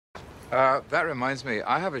That reminds me,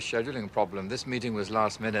 I have a scheduling problem. This meeting was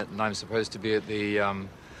last minute, and I'm supposed to be at the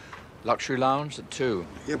luxury lounge at 2.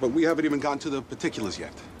 Yeah, but we haven't even gotten to the particulars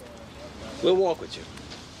yet. We'll walk with you.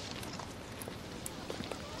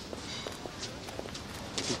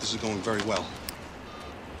 I think this is going very well.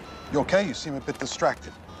 You okay? You seem a bit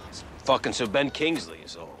distracted. It's fucking Sir Ben Kingsley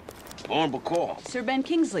is all. Lauren Bacall. Sir Ben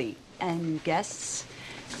Kingsley and guests.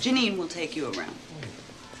 Janine will take you around.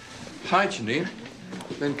 Hi, Janine.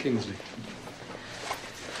 Ben Kingsley.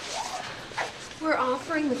 We're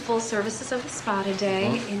offering the full services of the spa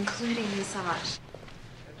today, including massage.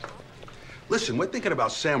 Listen, we're thinking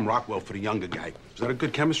about Sam Rockwell for the younger guy. Is that a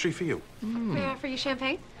good chemistry for you? May I offer you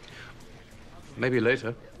champagne? Maybe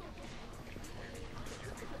later.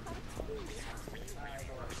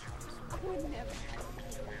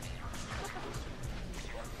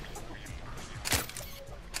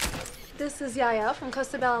 This is Yael from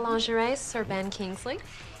Costa Bella Lingerie, Sir Ben Kingsley.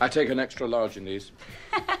 I take an extra large in these.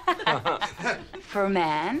 For a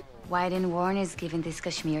man, White and Warren is giving this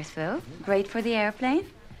cashmere though. Great for the airplane.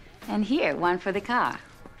 And here, one for the car.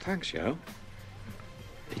 Thanks, yo.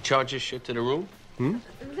 They charge us shit to the room?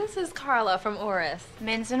 This is Carla from Oris.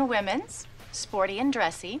 Men's and women's, sporty and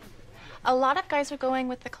dressy. A lot of guys are going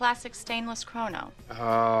with the classic stainless chrono.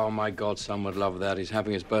 Oh, my God, son would love that. He's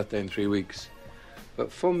having his birthday in 3 weeks.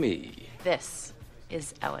 But for me... This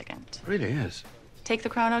is elegant. It really is. Take the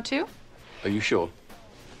chrono, too? Are you sure?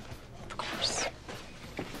 Of course.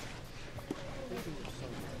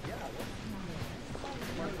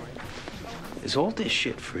 Is all this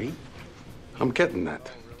shit free? I'm getting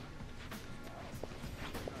that.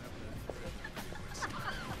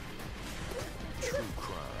 True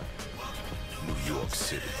crime. New York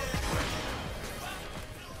City.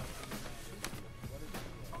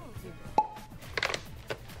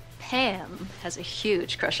 Pam has a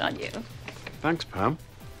huge crush on you. Thanks, Pam.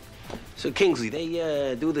 So, Kingsley,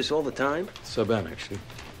 they do this all the time? Sir Ben, actually.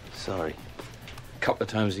 Sorry. A couple of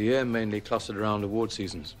times a year, mainly clustered around award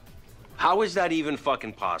seasons. How is that even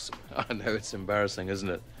fucking possible? I know, it's embarrassing, isn't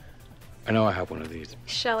it? I know I have one of these.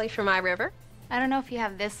 Shelley from iRiver. I don't know if you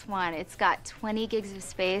have this one. It's got 20 gigs of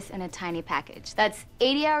space and a tiny package. That's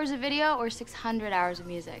 80 hours of video or 600 hours of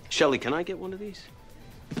music. Shelley, can I get one of these?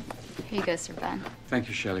 Here you go, Sir Ben. Thank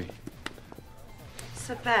you, Shelley.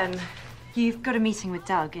 So, Ben, you've got a meeting with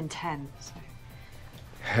Doug in 10, so...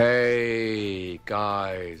 Hey,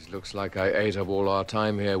 guys, looks like I ate up all our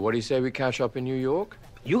time here. What do you say we catch up in New York?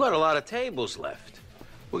 You got a lot of tables left.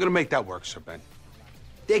 We're gonna make that work, Sir Ben.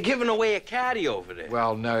 They're giving away a caddy over there.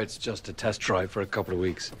 Well, no, it's just a test drive for a couple of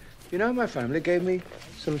weeks. You know, my family gave me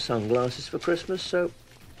some sunglasses for Christmas, so...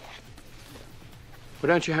 Why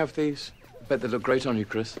don't you have these? I bet they look great on you,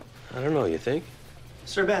 Chris. I don't know, you think?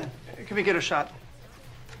 Sir Ben, can we get a shot?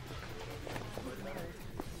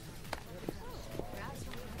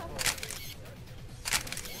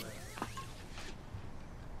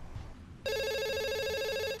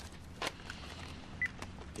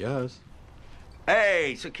 Yes.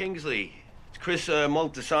 Hey, Sir Kingsley. It's Chris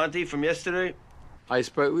Moltisanti from yesterday. I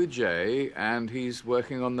spoke with Jay, and he's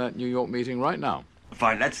working on that New York meeting right now.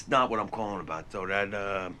 Fine, that's not what I'm calling about, though.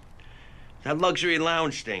 That luxury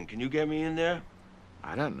lounge thing. Can you get me in there?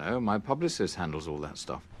 I don't know. My publicist handles all that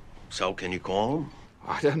stuff. So, can you call him?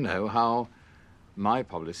 I don't know how my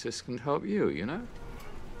publicist can help you, you know?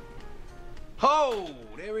 Oh,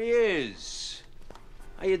 there he is.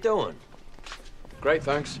 How you doing? Great,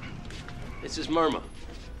 thanks. This is Murmur.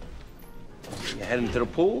 You heading to the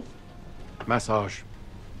pool? Massage.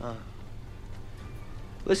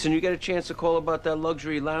 Listen, you get a chance to call about that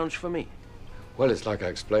luxury lounge for me? Well, it's like I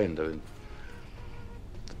explained.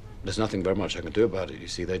 There's nothing very much I can do about it. You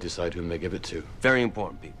see, they decide whom they give it to. Very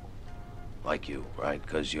important people. Like you, right?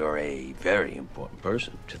 Because you're a very important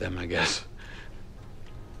person. To them, I guess.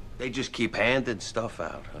 They just keep handing stuff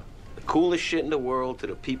out, huh? The coolest shit in the world to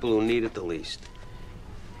the people who need it the least.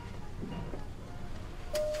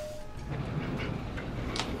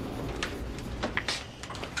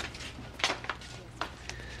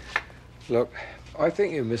 Look, I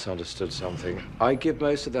think you misunderstood something. I give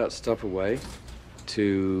most of that stuff away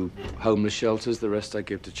to homeless shelters. The rest I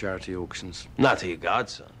give to charity auctions. Not to your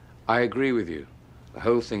godson. I agree with you. The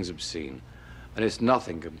whole thing's obscene. And it's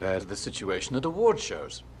nothing compared to the situation at award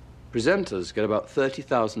shows. Presenters get about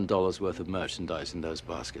 $30,000 worth of merchandise in those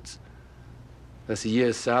baskets. That's a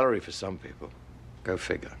year's salary for some people. Go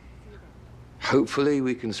figure. Hopefully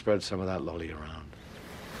we can spread some of that lolly around.